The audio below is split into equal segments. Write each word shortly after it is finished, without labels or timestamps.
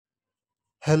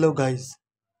Hello guys,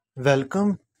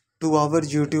 welcome to our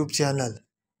YouTube channel.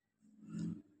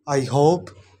 I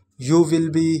hope you will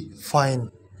be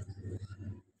fine.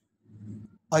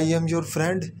 I am your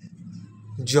friend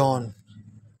John.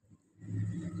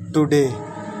 Today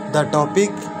the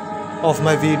topic of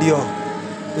my video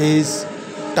is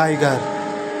tiger.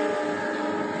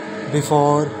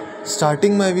 Before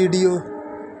starting my video,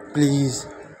 please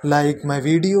like my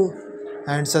video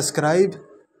and subscribe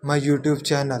my YouTube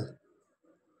channel.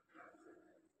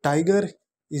 Tiger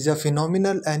is a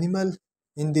phenomenal animal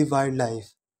in the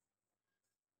wildlife.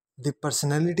 The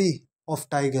personality of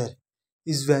tiger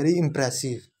is very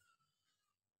impressive.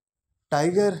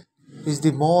 Tiger is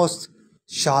the most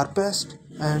sharpest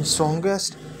and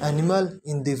strongest animal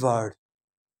in the world.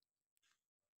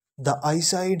 The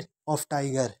eyesight of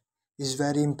tiger is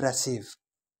very impressive.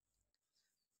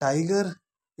 Tiger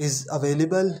is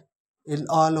available in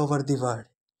all over the world,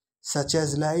 such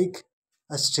as like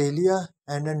Australia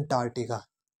and Antarctica.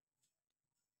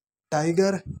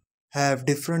 Tiger have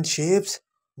different shapes,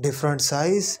 different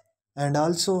size, and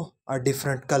also a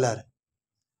different color.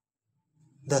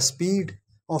 The speed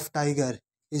of tiger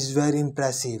is very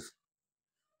impressive.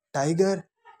 Tiger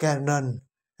can run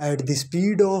at the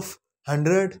speed of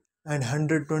 100 and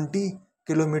 120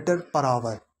 km per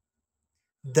hour.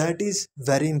 That is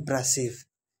very impressive.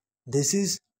 This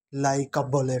is like a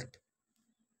bullet.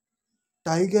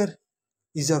 Tiger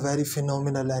is a very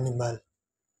phenomenal animal.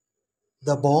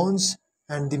 The bones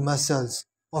and the muscles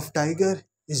of tiger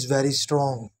is very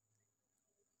strong.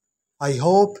 I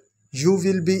hope you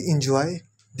will be enjoy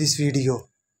this video.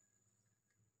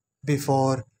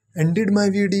 Before ended my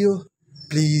video,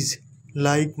 please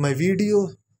like my video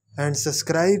and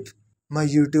subscribe my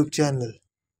YouTube channel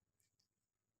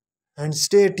and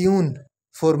stay tuned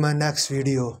for my next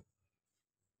video.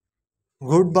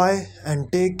 Goodbye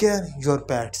and take care your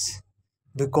pets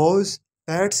because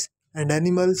pets and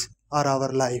animals are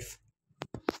our life.